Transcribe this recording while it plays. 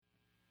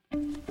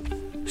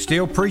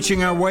Still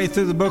preaching our way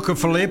through the book of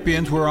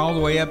Philippians. We're all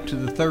the way up to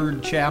the 3rd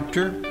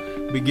chapter,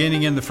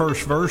 beginning in the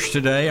 1st verse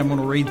today. I'm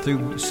going to read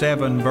through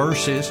 7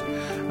 verses.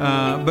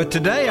 But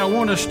today I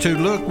want us to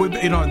look,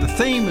 the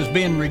theme has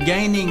been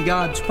regaining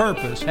God's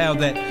purpose. How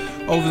that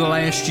over the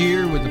last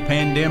year with the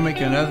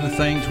pandemic and other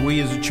things, we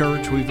as a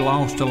church, we've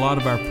lost a lot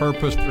of our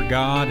purpose for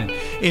God, and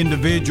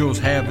individuals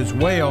have as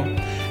well.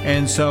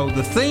 And so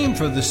the theme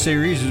for the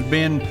series has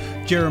been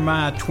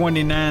Jeremiah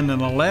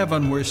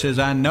 29:11, where it says,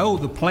 I know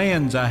the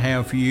plans I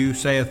have for you,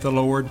 saith the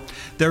Lord.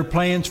 They're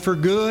plans for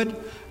good,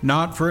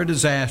 not for a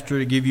disaster,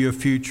 to give you a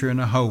future and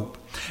a hope.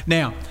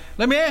 Now,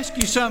 let me ask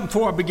you something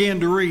before I begin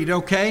to read,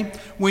 okay?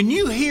 When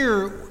you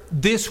hear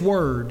this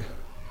word,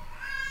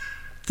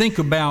 think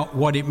about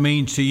what it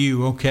means to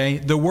you, okay?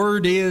 The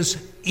word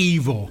is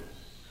evil.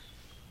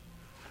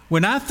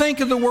 When I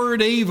think of the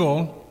word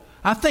evil,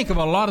 I think of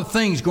a lot of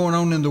things going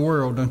on in the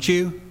world, don't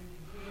you?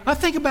 I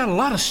think about a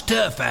lot of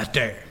stuff out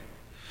there.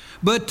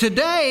 But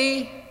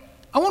today,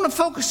 I want to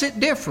focus it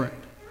different.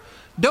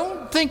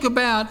 Don't think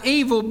about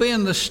evil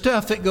being the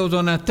stuff that goes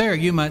on out there.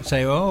 You might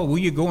say, oh, where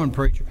you going,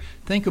 preacher?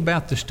 Think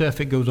about the stuff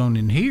that goes on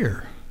in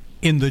here,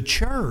 in the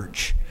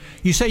church.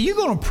 You say, you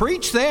going to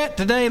preach that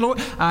today,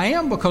 Lord? I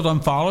am, because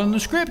I'm following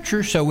the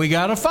scripture, so we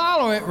got to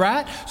follow it,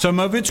 right? Some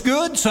of it's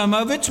good, some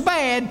of it's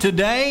bad.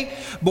 Today,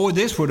 boy,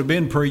 this would have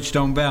been preached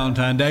on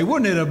Valentine's Day.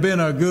 Wouldn't it have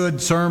been a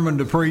good sermon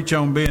to preach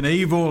on being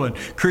evil and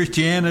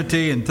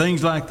Christianity and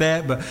things like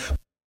that? But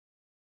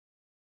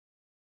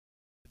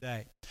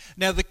today.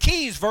 Now, the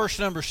key is verse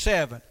number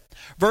 7.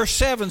 Verse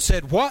 7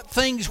 said, what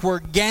things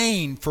were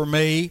gained for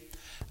me,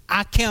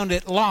 I count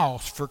it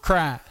loss for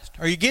Christ.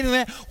 Are you getting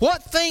that?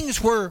 What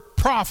things were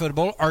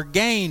profitable or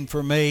gained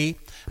for me,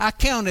 I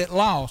count it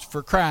loss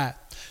for Christ.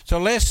 So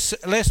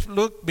let's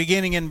look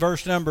beginning in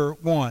verse number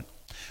 1.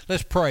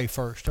 Let's pray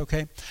first,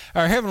 okay?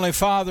 Our Heavenly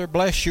Father,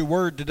 bless your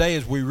word today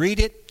as we read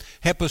it.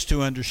 Help us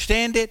to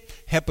understand it.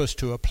 Help us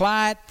to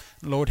apply it.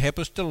 Lord, help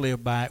us to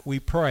live by it.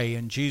 We pray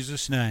in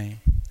Jesus' name.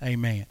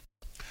 Amen.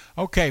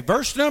 Okay,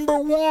 verse number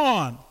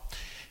 1.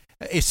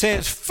 It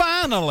says,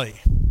 finally,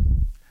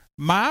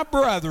 my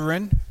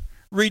brethren,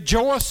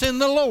 rejoice in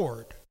the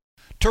Lord.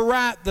 To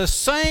write the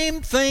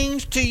same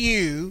things to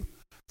you,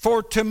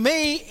 for to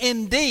me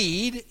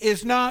indeed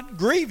is not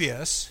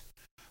grievous,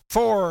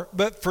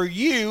 but for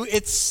you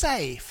it's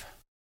safe.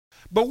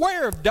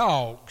 Beware of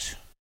dogs,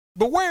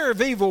 beware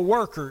of evil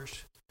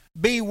workers,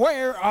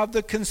 beware of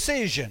the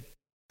concision.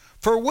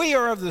 For we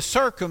are of the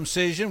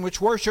circumcision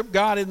which worship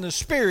God in the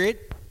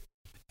Spirit,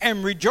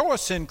 and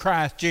rejoice in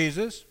Christ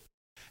Jesus,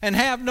 and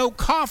have no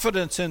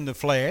confidence in the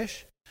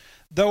flesh,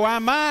 though I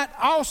might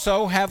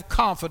also have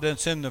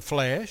confidence in the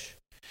flesh.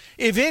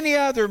 If any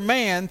other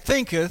man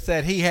thinketh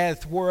that he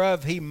hath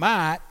whereof he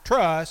might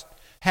trust,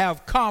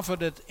 have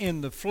confidence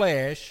in the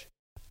flesh,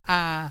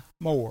 I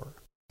more.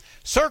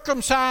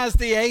 Circumcised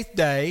the 8th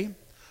day,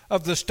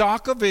 of the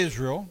stock of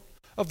Israel,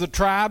 of the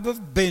tribe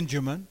of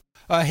Benjamin,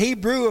 a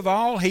Hebrew of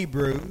all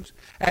Hebrews,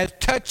 as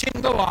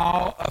touching the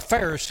law, a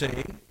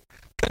Pharisee,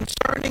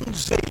 concerning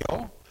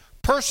zeal,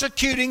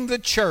 persecuting the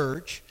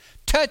church,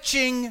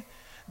 touching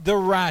the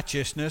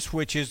righteousness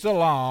which is the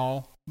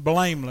law,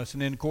 blameless.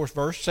 And then, of course,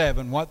 verse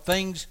 7, what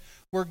things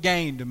were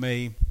gained to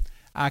me,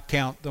 I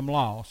count them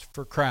lost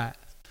for Christ.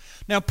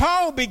 Now,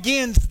 Paul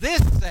begins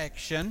this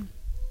section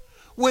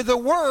with the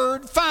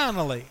word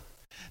finally.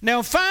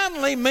 Now,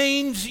 finally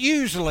means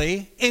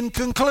usually in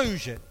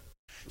conclusion.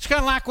 It's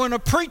kind of like when a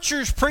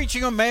preacher's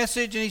preaching a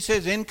message and he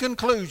says in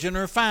conclusion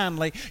or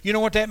finally. You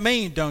know what that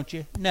means, don't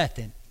you?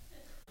 Nothing.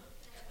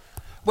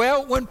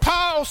 Well, when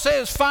Paul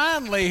says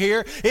finally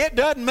here, it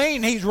doesn't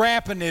mean he's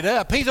wrapping it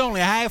up. He's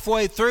only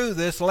halfway through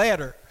this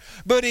letter.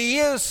 But he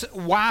is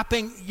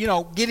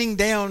getting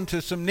down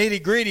to some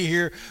nitty-gritty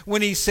here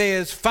when he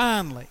says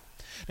finally.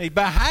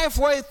 About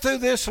halfway through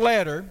this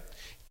letter,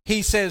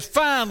 he says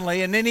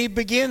finally, and then he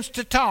begins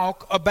to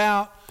talk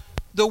about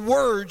the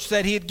words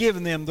that he had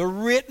given them, the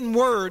written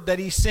word that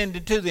he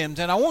sent to them.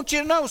 And I want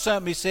you to know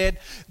something, he said.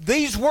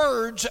 These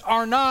words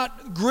are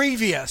not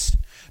grievous.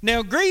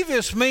 Now,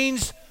 grievous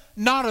means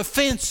not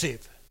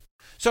offensive.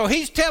 So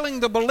he's telling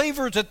the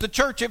believers at the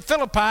church at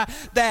Philippi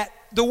that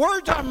the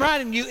words I'm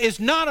writing you is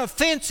not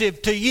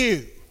offensive to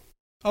you.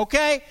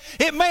 Okay?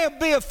 It may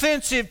be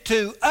offensive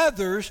to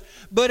others,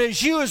 but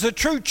as you as a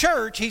true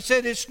church, he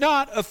said it's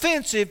not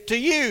offensive to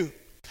you.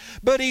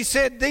 But he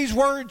said these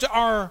words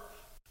are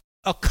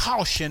a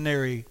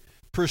cautionary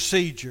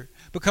procedure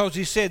because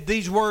he said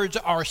these words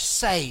are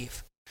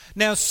safe.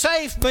 Now,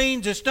 safe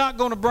means it's not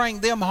going to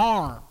bring them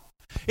harm.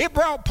 It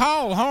brought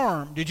Paul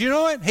harm. Did you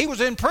know it? He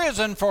was in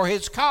prison for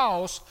his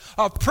cause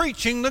of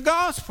preaching the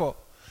gospel.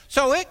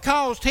 So it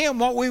caused him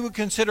what we would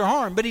consider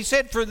harm. But he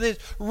said for the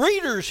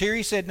readers here,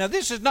 he said, now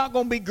this is not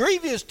going to be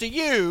grievous to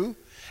you,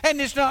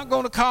 and it's not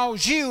going to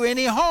cause you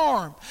any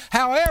harm.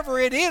 However,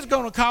 it is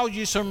going to cause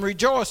you some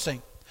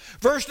rejoicing.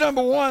 Verse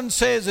number 1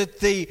 says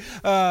that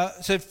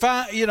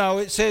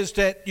it says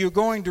that you're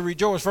going to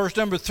rejoice. Verse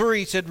number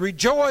 3 said,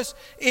 rejoice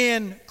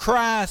in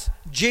Christ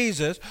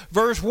Jesus.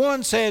 Verse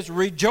 1 says,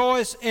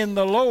 rejoice in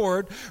the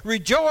Lord.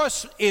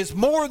 Rejoice is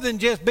more than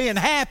just being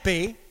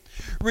happy.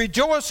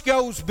 Rejoice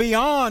goes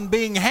beyond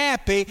being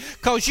happy,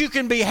 because you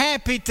can be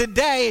happy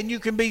today and you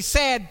can be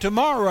sad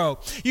tomorrow.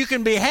 You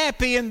can be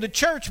happy in the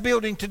church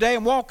building today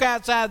and walk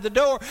outside the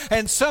door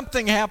and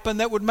something happened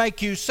that would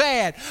make you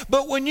sad.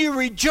 But when you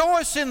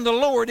rejoice in the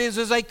Lord, it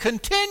is a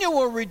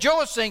continual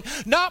rejoicing,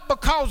 not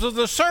because of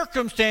the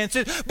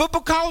circumstances, but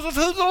because of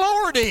who the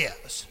Lord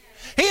is.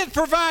 He has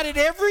provided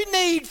every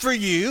need for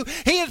you.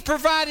 He has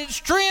provided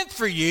strength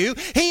for you.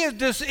 He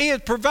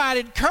has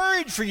provided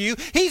courage for you.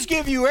 He's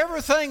given you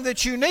everything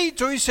that you need.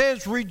 So he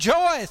says,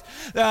 rejoice.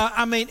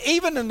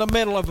 Even in the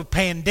middle of a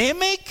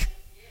pandemic,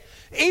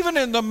 even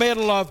in the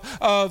middle of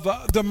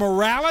the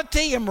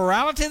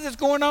immorality that's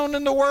going on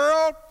in the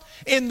world,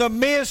 in the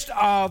midst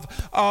of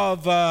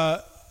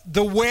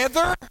the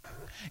weather,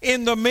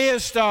 in the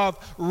midst of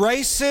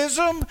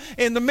racism,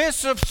 in the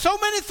midst of so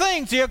many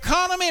things, the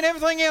economy and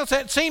everything else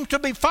that seems to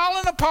be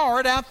falling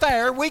apart out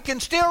there, we can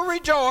still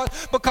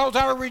rejoice, because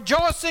our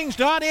rejoicing's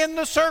not in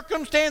the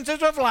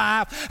circumstances of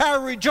life.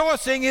 Our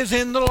rejoicing is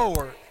in the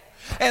Lord.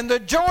 And the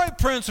joy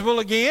principle,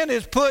 again,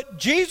 is put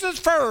Jesus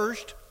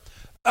first,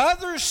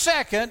 others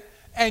second,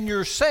 and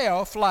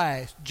yourself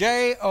last.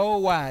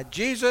 J-O-Y.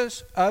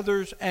 Jesus,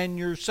 others, and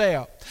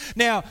yourself.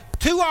 Now,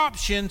 two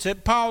options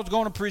that Paul's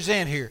going to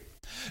present here.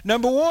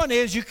 Number 1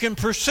 is you can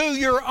pursue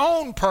your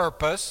own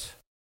purpose,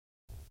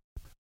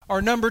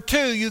 or number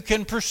 2, you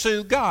can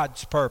pursue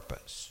God's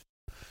purpose.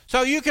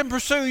 So you can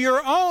pursue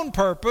your own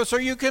purpose,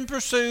 or you can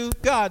pursue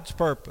God's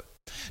purpose.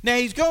 Now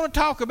he's going to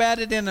talk about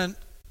it in a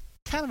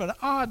kind of an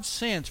odd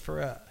sense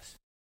for us.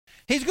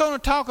 He's going to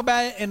talk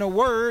about it in a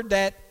word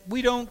that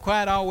we don't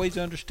quite always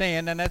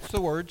understand, and that's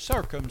the word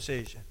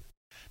circumcision.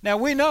 Now,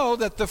 we know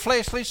that the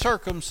fleshly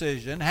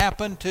circumcision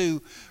happened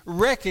to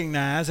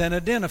recognize and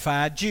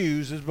identify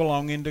Jews as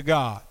belonging to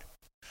God.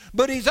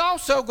 But he's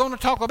also going to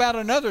talk about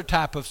another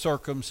type of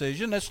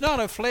circumcision that's not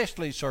a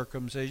fleshly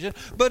circumcision,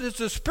 but it's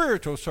a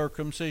spiritual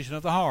circumcision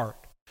of the heart.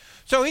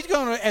 So he's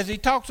going to, as he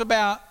talks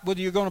about whether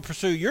you're going to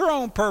pursue your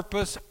own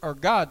purpose or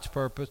God's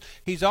purpose,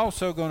 he's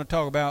also going to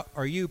talk about,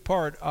 are you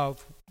part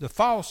of the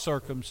false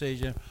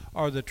circumcision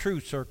or the true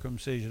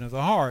circumcision of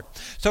the heart?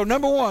 So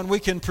number 1, we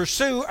can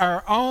pursue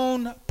our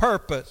own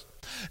purpose.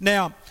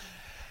 Now,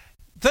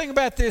 the thing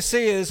about this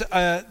is,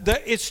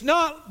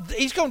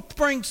 he's going to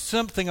bring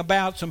something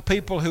about some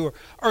people who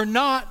are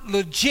not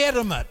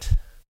legitimate.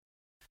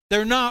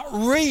 They're not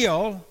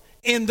real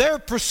in their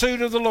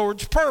pursuit of the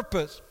Lord's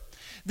purpose.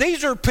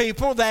 These are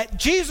people that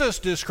Jesus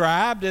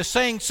described as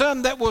saying,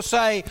 some that will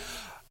say,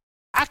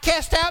 I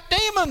cast out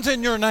demons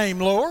in your name,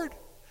 Lord.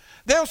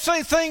 They'll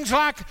say things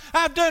like,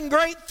 I've done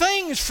great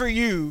things for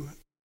you,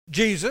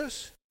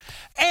 Jesus.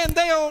 And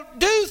they'll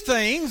do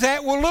things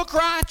that will look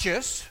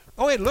righteous.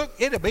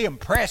 It'll be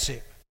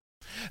impressive.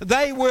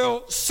 They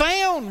will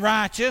sound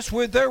righteous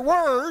with their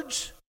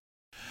words.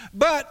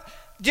 But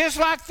just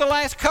like the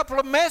last couple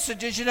of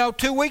messages,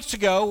 2 weeks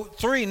ago,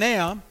 3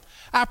 now,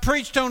 I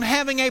preached on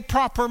having a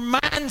proper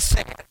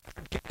mindset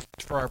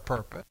for our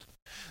purpose.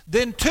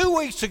 Then 2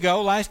 weeks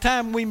ago, last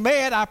time we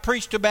met, I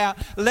preached about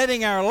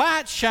letting our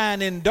light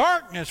shine in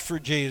darkness for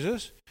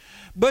Jesus.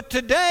 But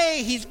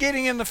today, he's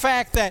getting in the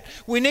fact that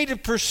we need to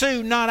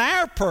pursue not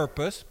our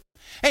purpose.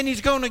 And he's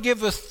going to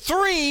give us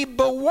 3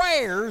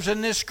 bewares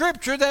in this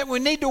scripture that we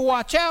need to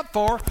watch out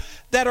for,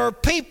 that are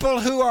people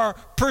who are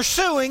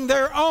pursuing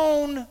their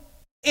own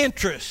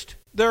interest,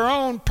 their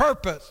own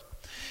purpose.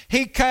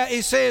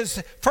 He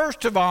says,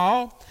 first of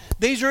all,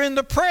 these are in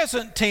the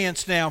present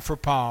tense now for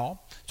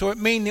Paul. So it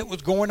means it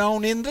was going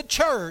on in the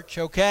church,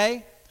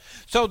 okay?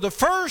 So the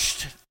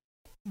first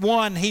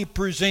one he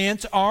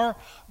presents are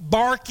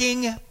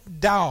barking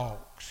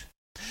dogs.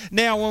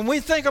 Now, when we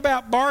think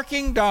about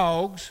barking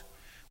dogs,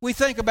 we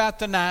think about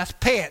the nice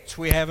pets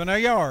we have in our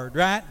yard,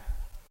 right?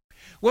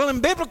 Well, in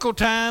biblical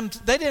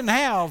times, they didn't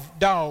have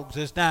dogs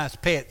as nice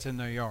pets in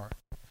their yard.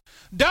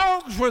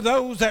 Dogs were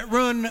those that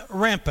run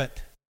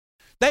rampant.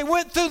 They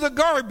went through the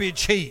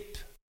garbage heap.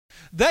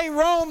 They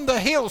roamed the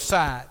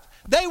hillsides.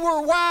 They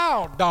were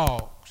wild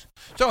dogs.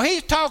 So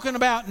he's talking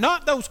about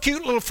not those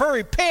cute little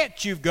furry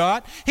pets you've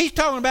got. He's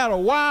talking about a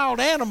wild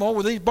animal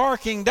with these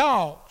barking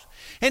dogs.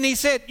 And he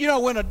said,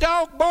 when a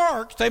dog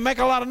barks, they make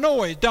a lot of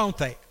noise, don't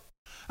they?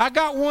 I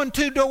got one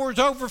 2 doors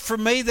over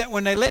from me that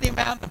when they let him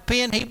out in the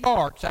pen, he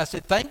barks. I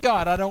said, thank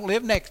God I don't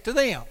live next to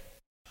them.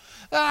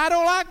 I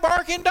don't like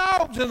barking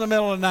dogs in the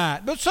middle of the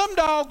night. But some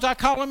dogs, I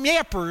call them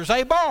yappers.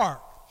 They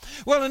bark.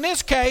 Well, in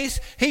this case,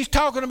 he's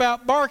talking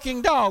about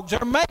barking dogs.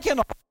 They're making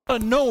a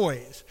of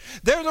noise.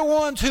 They're the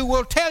ones who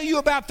will tell you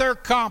about their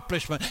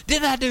accomplishment.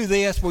 Did I do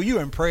this? Were you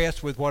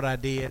impressed with what I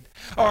did?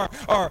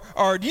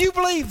 Or do you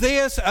believe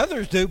this?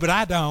 Others do, but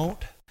I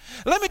don't.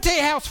 Let me tell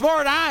you how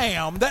smart I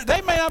am.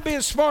 They may not be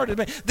as smart as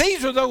me.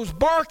 These are those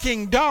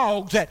barking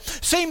dogs that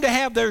seem to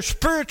have their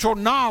spiritual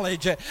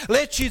knowledge that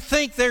lets you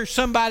think they're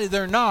somebody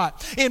they're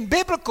not. In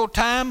biblical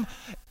time,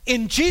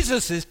 in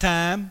Jesus'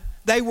 time,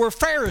 they were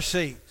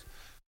Pharisees.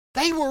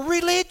 They were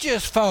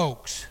religious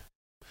folks.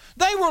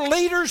 They were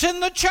leaders in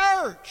the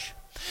church.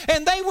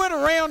 And they went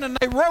around and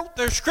they wrote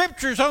their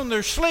scriptures on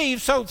their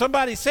sleeves so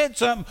somebody said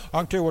something. I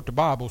can tell you what the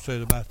Bible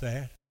says about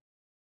that.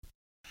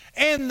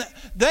 And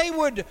they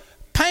would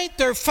paint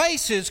their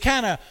faces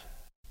kind of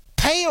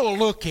pale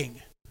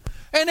looking.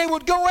 And they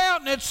would go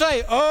out and they'd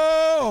say,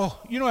 oh,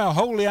 you know how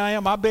holy I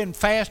am. I've been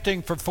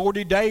fasting for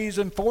 40 days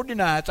and 40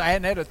 nights. I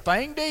hadn't had a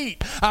thing to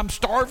eat. I'm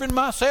starving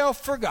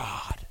myself for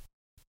God.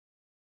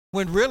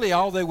 When really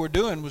all they were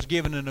doing was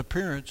giving an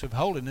appearance of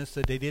holiness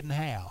that they didn't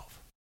have.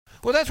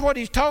 Well, that's what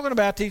he's talking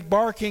about, these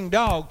barking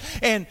dogs.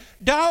 And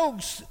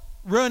dogs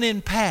run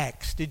in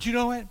packs. Did you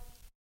know that?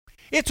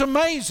 It's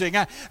amazing.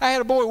 I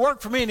had a boy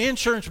work for me in the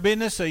insurance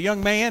business, a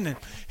young man, and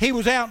he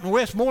was out in the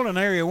Westmoreland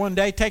area one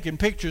day taking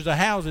pictures of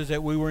houses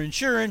that we were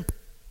insuring.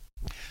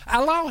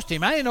 I lost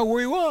him. I didn't know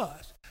where he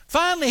was.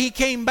 Finally, he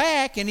came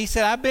back, and he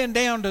said, I've been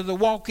down to the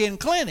walk-in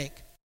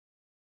clinic.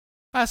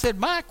 I said,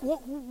 Mike,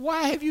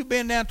 why have you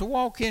been down to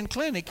walk-in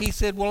clinic? He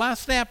said, well, I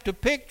snapped a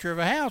picture of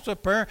a house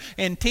up there,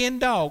 and 10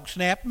 dogs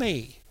snapped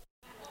me.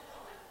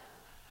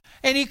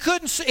 And he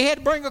couldn't, he had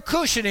to bring a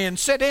cushion in,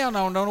 sit down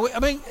on it.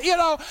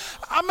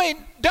 I mean,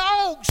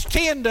 dogs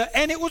tend to,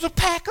 and it was a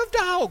pack of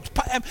dogs.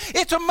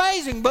 It's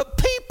amazing, but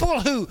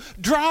people who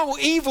draw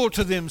evil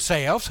to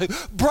themselves, who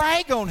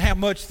brag on how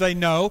much they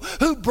know,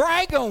 who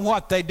brag on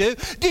what they do,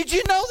 did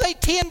you know they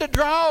tend to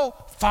draw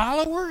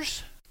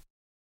followers?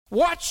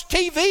 Watch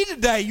TV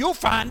today, you'll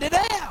find it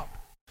out.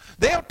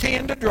 They'll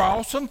tend to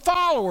draw some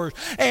followers,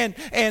 and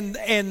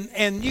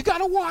you got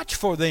to watch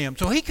for them.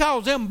 So he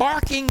calls them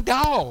barking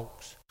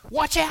dogs.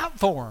 Watch out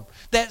for them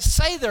that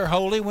say they're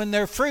holy when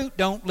their fruit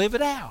don't live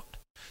it out.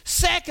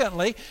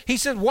 Secondly, he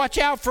said, watch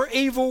out for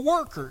evil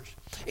workers.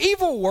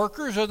 Evil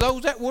workers are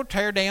those that will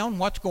tear down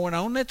what's going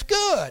on that's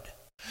good.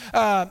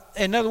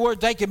 In other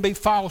words, they can be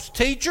false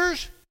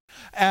teachers.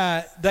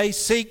 They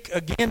seek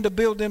again to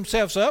build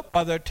themselves up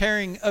while they're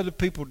tearing other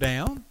people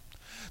down.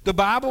 The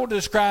Bible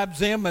describes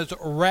them as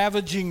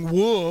ravaging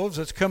wolves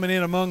that's coming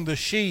in among the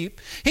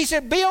sheep. He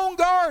said, be on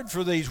guard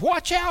for these.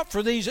 Watch out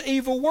for these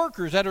evil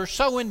workers that are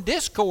sowing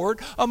discord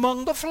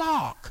among the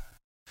flock.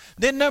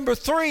 Then number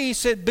 3, he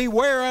said,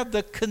 beware of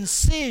the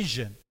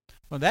concision.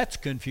 Well, that's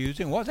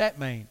confusing. What does that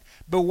mean?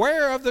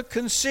 Beware of the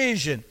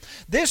concision.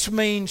 This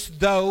means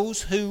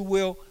those who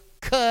will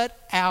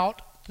cut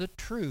out the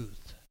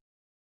truth.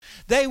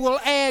 They will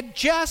add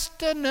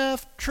just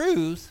enough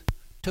truth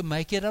to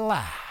make it a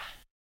lie.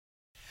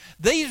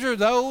 These are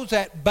those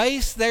that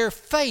base their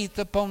faith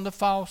upon the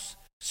false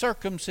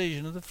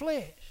circumcision of the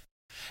flesh.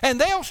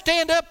 And they'll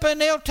stand up and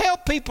they'll tell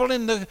people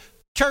in the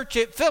church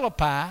at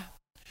Philippi,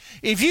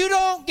 if you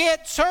don't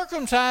get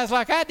circumcised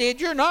like I did,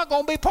 you're not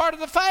going to be part of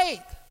the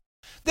faith.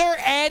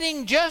 They're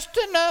adding just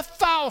enough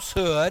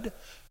falsehood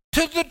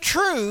to the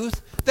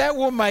truth that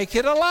will make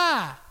it a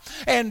lie.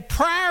 And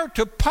prior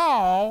to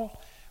Paul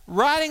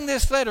writing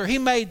this letter, he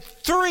made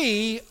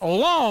 3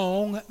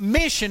 long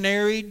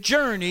missionary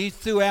journeys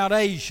throughout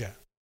Asia.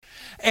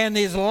 And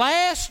his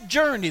last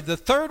journey, the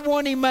 3rd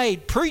one he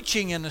made,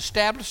 preaching and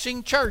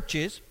establishing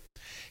churches,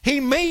 he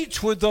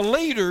meets with the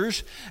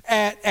leaders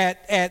at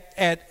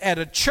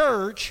a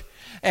church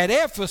at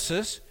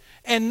Ephesus,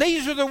 and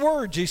these are the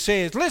words he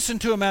says. Listen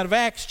to him out of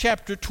Acts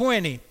chapter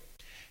 20.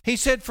 He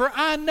said, for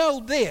I know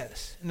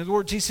this. In other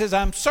words, he says,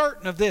 I'm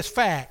certain of this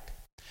fact,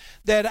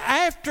 that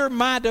after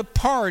my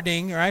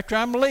departing, or after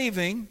I'm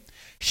leaving,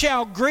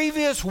 shall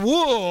grievous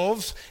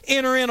wolves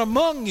enter in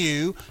among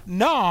you,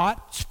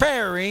 not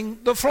sparing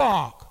the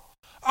flock.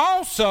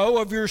 Also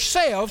of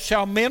yourselves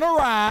shall men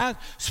arise,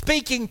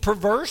 speaking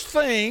perverse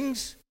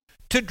things,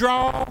 to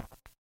draw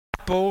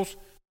disciples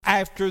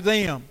after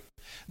them.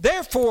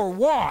 Therefore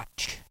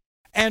watch,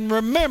 and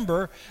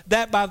remember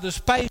that by the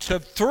space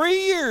of 3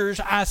 years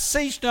I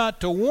cease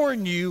not to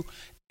warn you,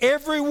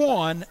 every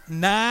one,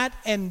 night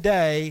and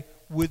day,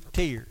 with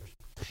tears.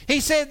 He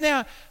said,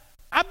 now,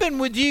 I've been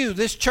with you,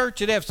 this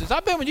church at Ephesus,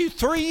 I've been with you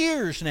 3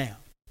 years now.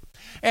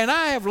 And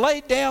I have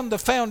laid down the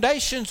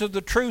foundations of the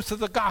truth of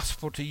the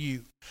gospel to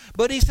you.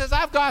 But he says,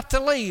 I've got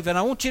to leave, and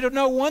I want you to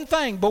know one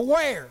thing,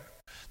 beware,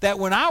 that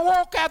when I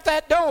walk out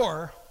that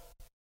door,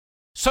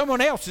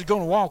 someone else is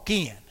going to walk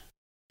in.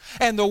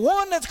 And the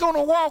one that's going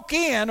to walk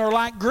in are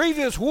like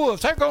grievous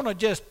wolves. They're going to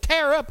just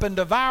tear up and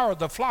devour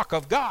the flock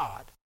of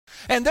God.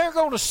 And they're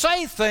going to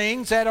say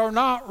things that are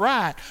not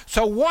right.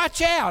 So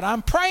watch out.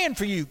 I'm praying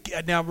for you.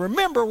 Now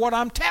remember what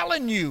I'm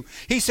telling you.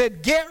 He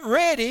said, get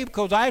ready,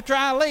 because after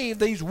I leave,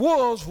 these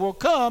wolves will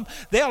come.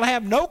 They'll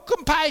have no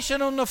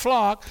compassion on the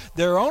flock.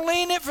 They're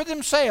only in it for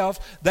themselves.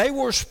 They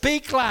will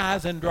speak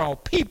lies and draw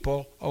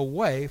people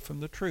away from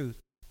the truth.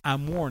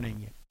 I'm warning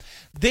you.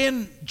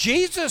 Then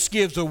Jesus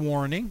gives a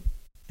warning.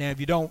 Now, if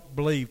you don't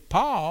believe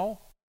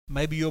Paul,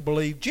 maybe you'll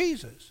believe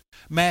Jesus.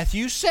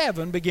 Matthew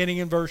 7, beginning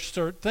in verse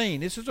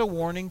 13. This is a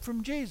warning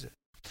from Jesus.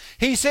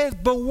 He says,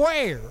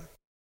 beware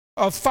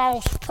of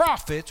false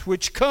prophets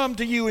which come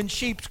to you in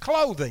sheep's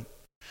clothing,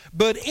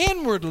 but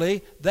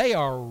inwardly they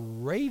are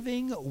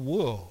raving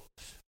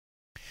wolves.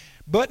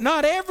 But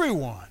not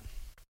everyone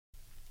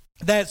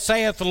that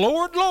saith,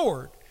 Lord,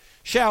 Lord,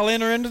 shall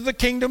enter into the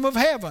kingdom of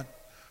heaven,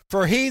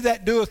 for he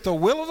that doeth the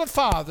will of the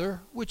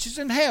Father which is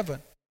in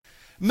heaven.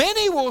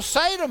 Many will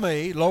say to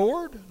me,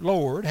 Lord,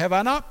 Lord, have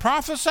I not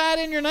prophesied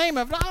in your name?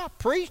 Have I not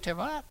preached? Have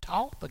I not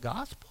taught the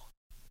gospel?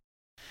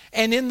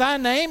 And in thy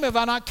name have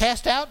I not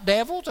cast out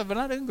devils? Have I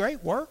not done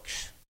great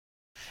works?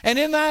 And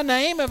in thy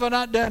name have I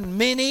not done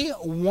many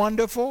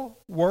wonderful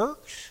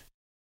works?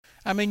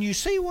 I mean, you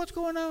see what's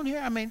going on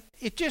here? I mean,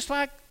 it's just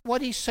like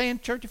what he's saying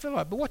to Church of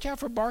Philippi. But watch out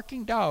for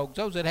barking dogs,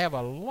 those that have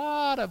a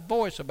lot of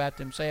voice about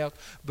themselves,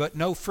 but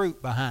no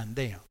fruit behind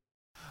them.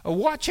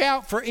 Watch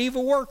out for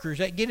evil workers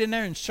that get in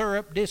there and stir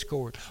up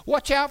discord.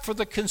 Watch out for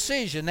the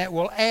concision that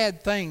will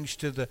add things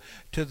to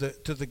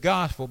the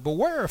gospel.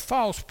 Beware of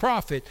false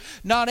prophet.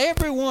 Not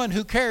everyone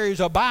who carries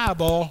a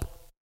Bible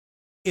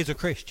is a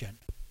Christian.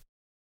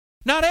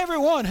 Not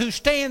everyone who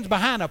stands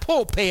behind a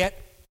pulpit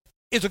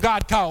is a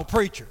God-called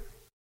preacher.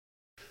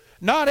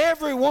 Not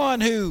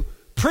everyone who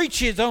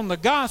preaches on the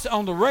gospel,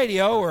 on the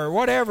radio or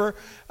whatever,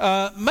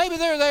 maybe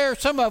they're there,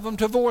 some of them,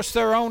 to voice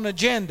their own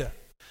agenda.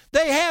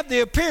 They have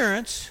the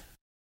appearance,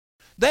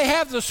 they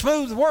have the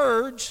smooth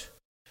words,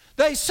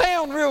 they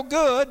sound real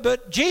good,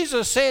 but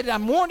Jesus said,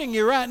 I'm warning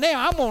you right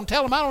now, I'm going to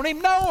tell them I don't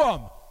even know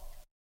them.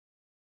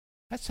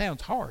 That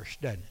sounds harsh,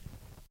 doesn't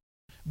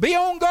it? Be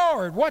on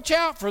guard. Watch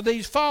out for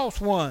these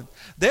false ones.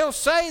 They'll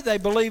say they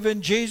believe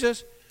in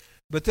Jesus,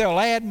 but they'll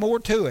add more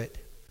to it.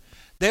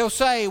 They'll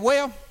say,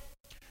 well,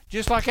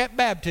 just like at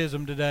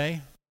baptism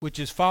today, which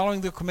is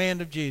following the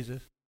command of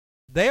Jesus,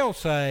 they'll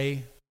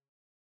say,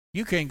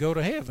 you can't go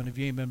to heaven if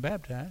you ain't been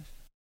baptized.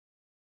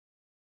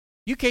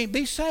 You can't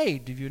be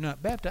saved if you're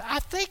not baptized. I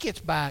think it's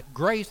by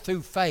grace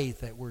through faith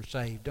that we're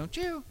saved, don't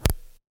you?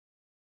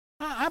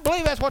 I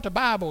believe that's what the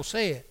Bible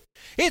said.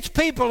 It's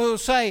people who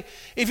say,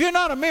 if you're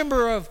not a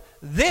member of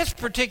this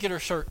particular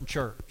certain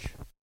church,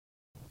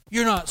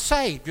 you're not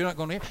saved. You're not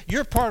going to heaven.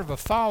 You're part of a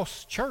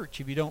false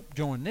church if you don't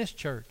join this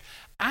church.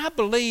 I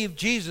believe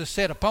Jesus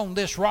said, upon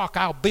this rock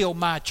I'll build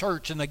my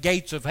church, and the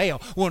gates of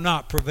hell will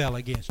not prevail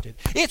against it.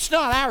 It's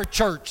not our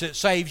church that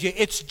saves you.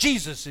 It's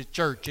Jesus'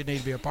 church you need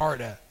to be a part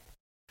of.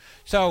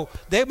 So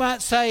they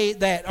might say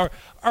that,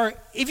 or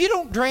if you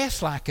don't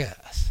dress like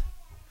us,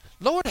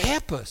 Lord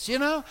help us, you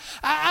know.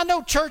 I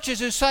know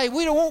churches who say,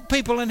 we don't want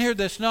people in here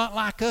that's not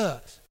like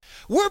us.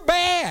 We're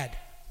bad.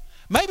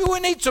 Maybe we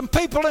need some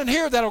people in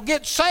here that'll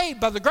get saved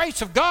by the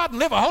grace of God and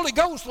live a Holy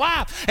Ghost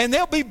life, and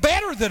they'll be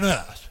better than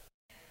us.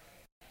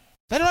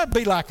 They don't have to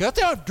be like us.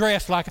 They don't have to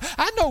dress like us.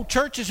 I know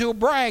churches who'll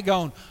brag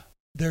on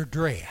their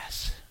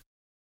dress.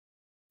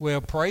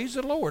 Well, praise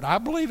the Lord. I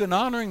believe in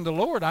honoring the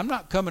Lord. I'm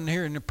not coming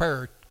here in a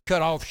pair of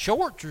cut-off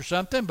shorts or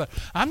something, but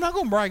I'm not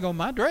going to brag on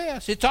my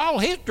dress. It's all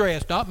His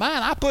dress, not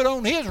mine. I put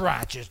on His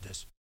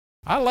righteousness.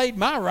 I laid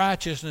my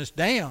righteousness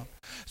down.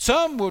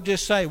 Some will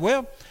just say,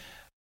 well,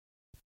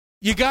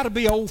 you got to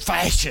be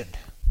old-fashioned,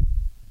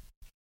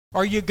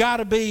 or you got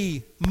to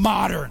be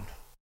modern,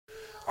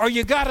 or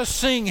you got to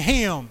sing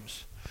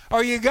hymns,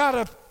 or you got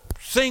to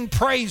sing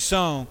praise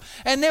song,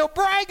 and they'll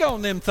brag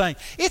on them things.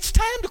 It's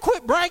time to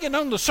quit bragging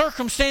on the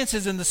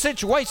circumstances and the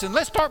situation.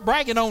 Let's start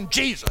bragging on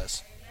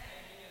Jesus.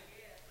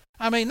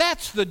 I mean,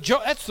 that's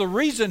the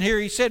reason here.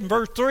 He said in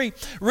verse 3,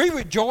 we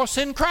rejoice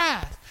in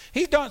Christ.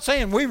 He's not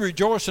saying we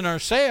rejoice in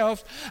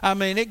ourselves. I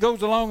mean, it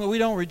goes along that we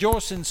don't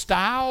rejoice in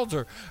styles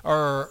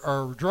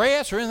or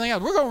dress or anything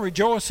else. We're going to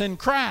rejoice in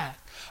Christ.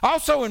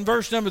 Also in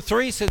verse number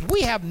 3, it says,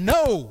 we have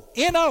no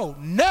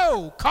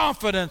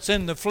confidence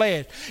in the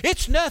flesh.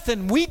 It's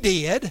nothing we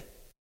did.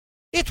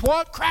 It's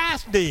what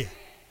Christ did.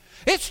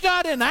 It's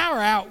not in our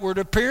outward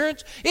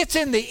appearance. It's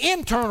in the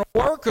internal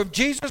work of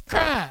Jesus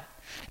Christ.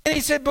 And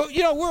he said, but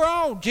you know, we're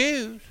all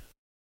Jews.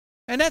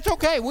 And that's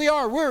okay. We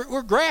are.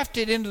 We're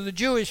grafted into the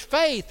Jewish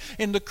faith,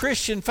 in the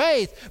Christian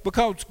faith,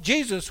 because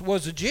Jesus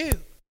was a Jew.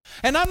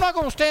 And I'm not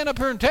going to stand up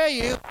here and tell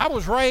you, I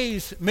was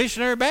raised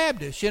missionary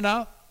Baptist, you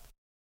know.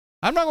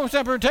 I'm not going to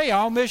stand up here and tell you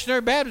all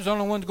missionary Baptists are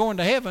the only ones going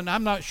to heaven.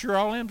 I'm not sure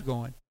all of them's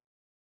going.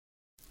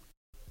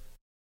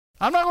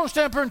 I'm not going to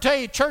stand up here and tell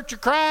you Church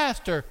of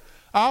Christ or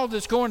all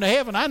that's going to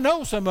heaven. I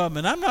know some of them,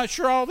 and I'm not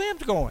sure all of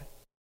them's going.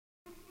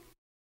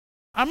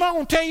 I'm not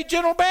going to tell you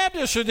General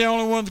Baptists are the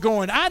only ones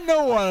going. I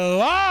know a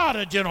lot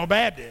of General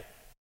Baptists.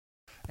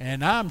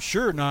 And I'm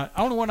sure not.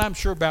 The only one I'm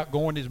sure about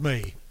going is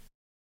me.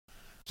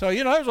 So,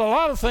 you know, there's a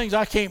lot of things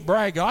I can't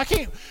brag on.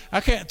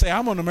 I can't say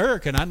I'm an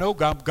American. I know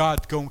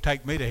God's going to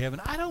take me to heaven.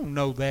 I don't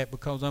know that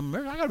because I'm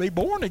American. I got to be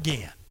born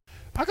again.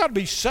 I got to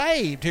be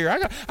saved here.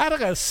 I got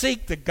to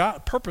seek the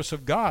purpose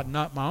of God,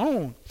 not my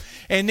own.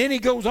 And then he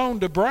goes on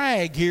to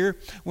brag here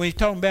when he's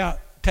talking about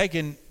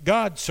taking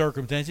God's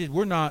circumstances.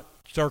 We're not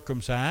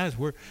circumcised.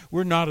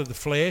 We're not of the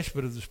flesh,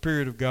 but of the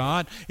Spirit of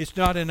God. It's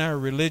not in our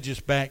religious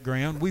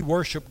background. We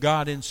worship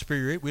God in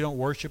spirit. We don't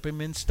worship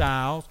Him in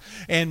styles.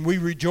 And we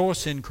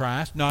rejoice in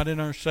Christ, not in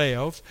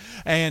ourselves.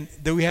 And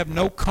that we have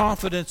no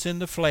confidence in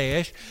the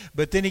flesh.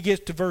 But then he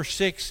gets to verse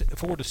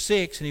 4 to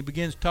 6, and he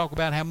begins to talk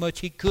about how much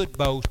he could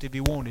boast if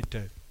he wanted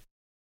to.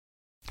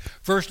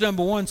 Verse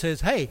number 1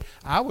 says, hey,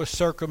 I was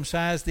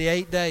circumcised the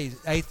eighth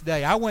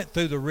day. I went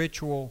through the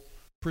ritual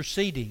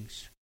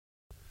proceedings.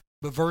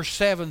 But verse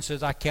 7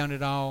 says, I count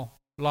it all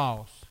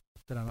loss.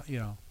 That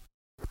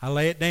I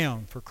lay it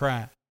down for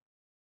Christ.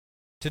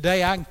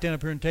 Today I can stand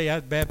up here and tell you I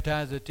was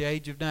baptized at the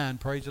age of 9,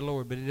 praise the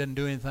Lord, but it doesn't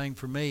do anything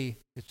for me.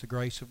 It's the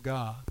grace of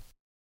God.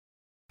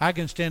 I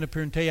can stand up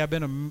here and tell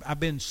you I've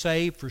been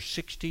saved for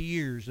 60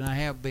 years, and I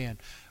have been.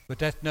 But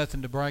that's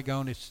nothing to brag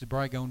on. It's to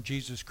brag on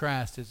Jesus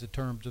Christ as the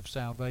terms of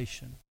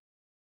salvation.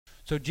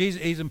 So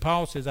Jesus, even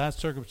Paul says, I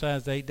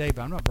circumcised the 8th day,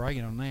 but I'm not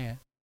bragging on that.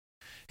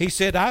 He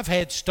said, I've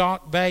had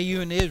stock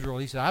value in Israel.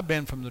 He said, I've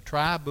been from the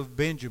tribe of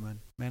Benjamin.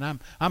 Man,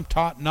 I'm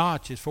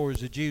top-notch as far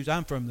as the Jews.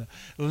 I'm from the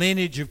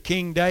lineage of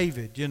King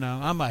David.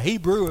 I'm a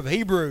Hebrew of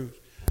Hebrews.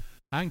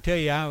 I can tell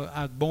you, I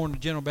was born a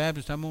General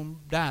Baptist. I'm going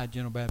to die a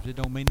General Baptist.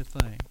 It don't mean a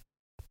thing.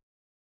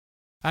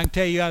 I can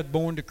tell you I was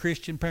born to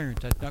Christian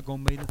parents. That's not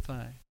going to mean a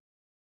thing.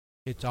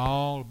 It's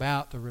all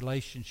about the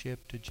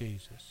relationship to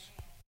Jesus.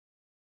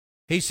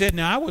 He said,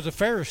 now I was a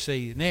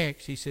Pharisee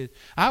next. He said,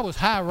 I was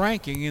high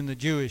ranking in the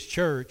Jewish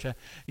church.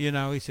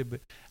 He said,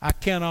 but I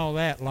count all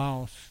that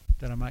loss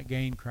that I might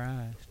gain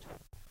Christ.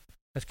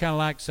 That's kind of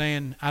like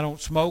saying, I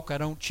don't smoke, I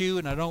don't chew,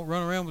 and I don't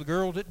run around with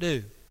girls that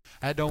do.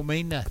 That don't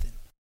mean nothing.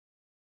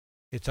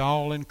 It's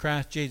all in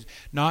Christ Jesus.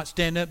 Not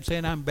stand up and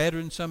saying I'm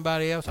better than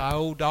somebody else. I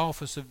hold the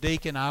office of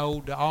deacon. I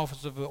hold the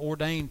office of an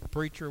ordained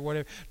preacher or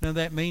whatever. None of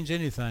that means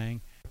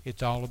anything.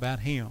 It's all about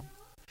Him.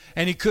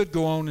 And he could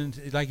go on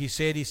and, like he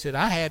said,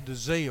 I had the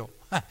zeal.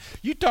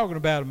 You're talking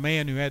about a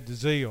man who had the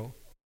zeal.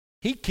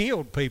 He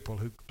killed people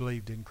who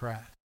believed in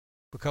Christ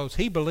because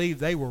he believed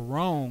they were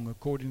wrong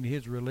according to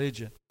his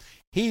religion.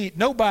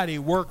 Nobody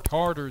worked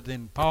harder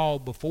than Paul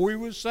before he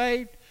was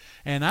saved,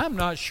 and I'm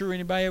not sure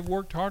anybody ever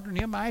worked harder than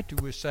him after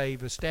he was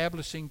saved,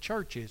 establishing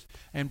churches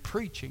and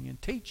preaching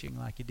and teaching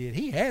like he did.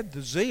 He had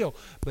the zeal,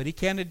 but he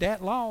counted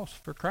that loss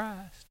for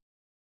Christ.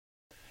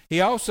 He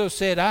also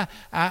said, I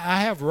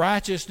have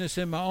righteousness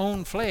in my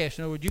own flesh.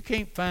 In other words, you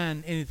can't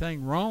find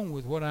anything wrong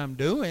with what I'm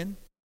doing.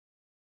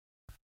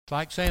 It's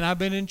like saying I've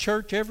been in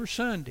church every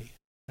Sunday.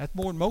 That's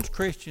more than most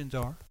Christians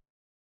are.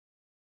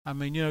 I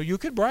mean, you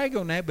could brag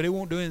on that, but it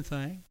won't do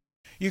anything.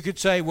 You could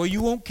say, well,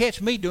 you won't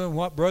catch me doing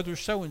what brother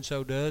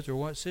so-and-so does or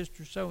what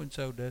sister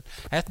so-and-so does.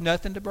 That's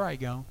nothing to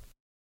brag on.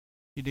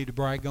 You need to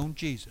brag on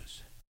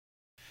Jesus.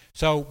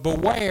 So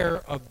beware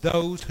of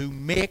those who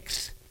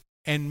mix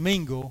and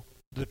mingle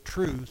the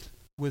truth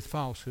with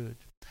falsehood.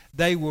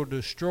 They will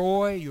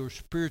destroy your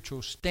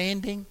spiritual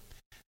standing.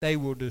 They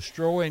will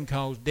destroy and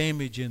cause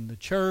damage in the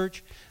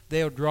church.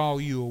 They'll draw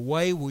you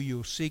away where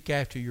you'll seek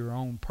after your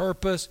own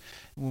purpose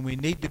when we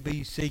need to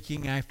be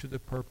seeking after the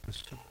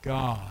purpose of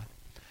God.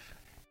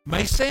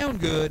 May sound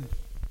good,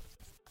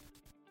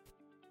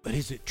 but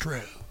is it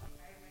true?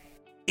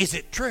 Is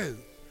it true?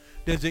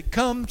 Does it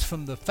come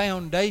from the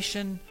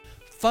foundation,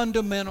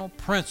 fundamental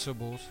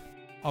principles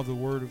of the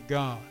Word of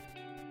God?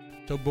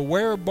 So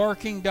beware of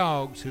barking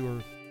dogs who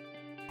are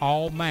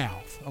all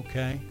mouth,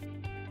 okay?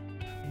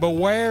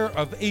 Beware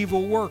of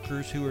evil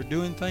workers who are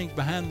doing things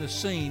behind the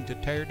scene to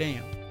tear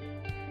down.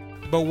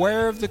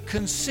 Beware of the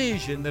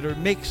concision that are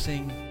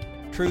mixing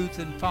truth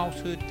and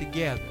falsehood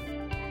together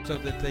so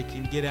that they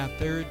can get out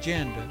their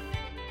agenda.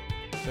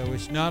 So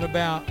it's not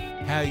about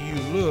how you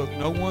look.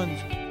 No one's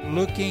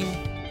looking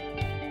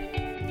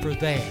for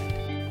that.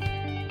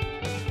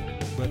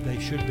 But they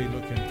should be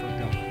looking for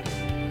God.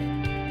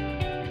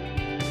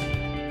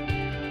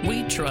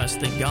 We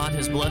trust that God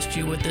has blessed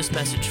you with this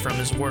message from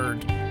His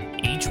Word.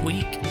 Each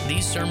week,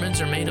 these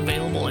sermons are made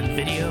available in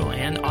video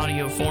and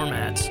audio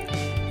formats.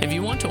 If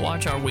you want to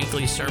watch our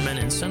weekly sermon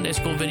and Sunday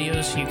school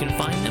videos, you can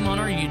find them on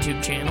our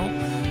YouTube channel.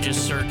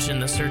 Just search in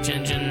the search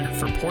engine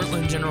for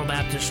Portland General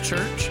Baptist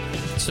Church.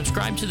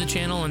 Subscribe to the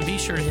channel and be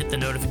sure to hit the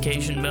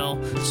notification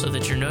bell so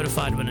that you're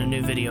notified when a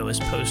new video is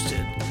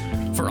posted.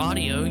 For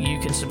audio, you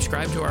can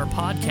subscribe to our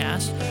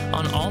podcast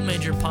on all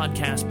major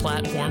podcast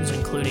platforms,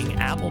 including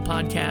Apple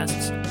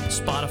Podcasts,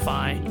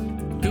 Spotify,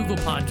 Google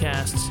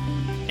Podcasts,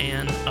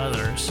 and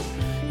others.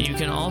 You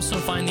can also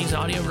find these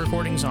audio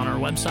recordings on our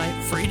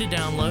website, free to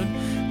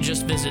download.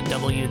 Just visit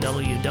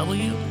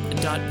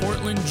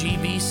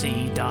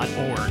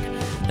www.portlandgbc.org.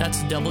 That's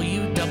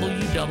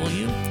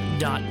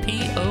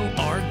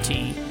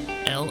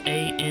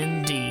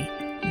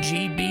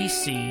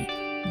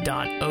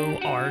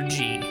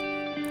www.portlandgbc.org.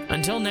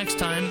 Until next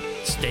time,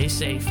 stay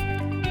safe,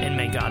 and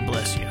may God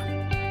bless you.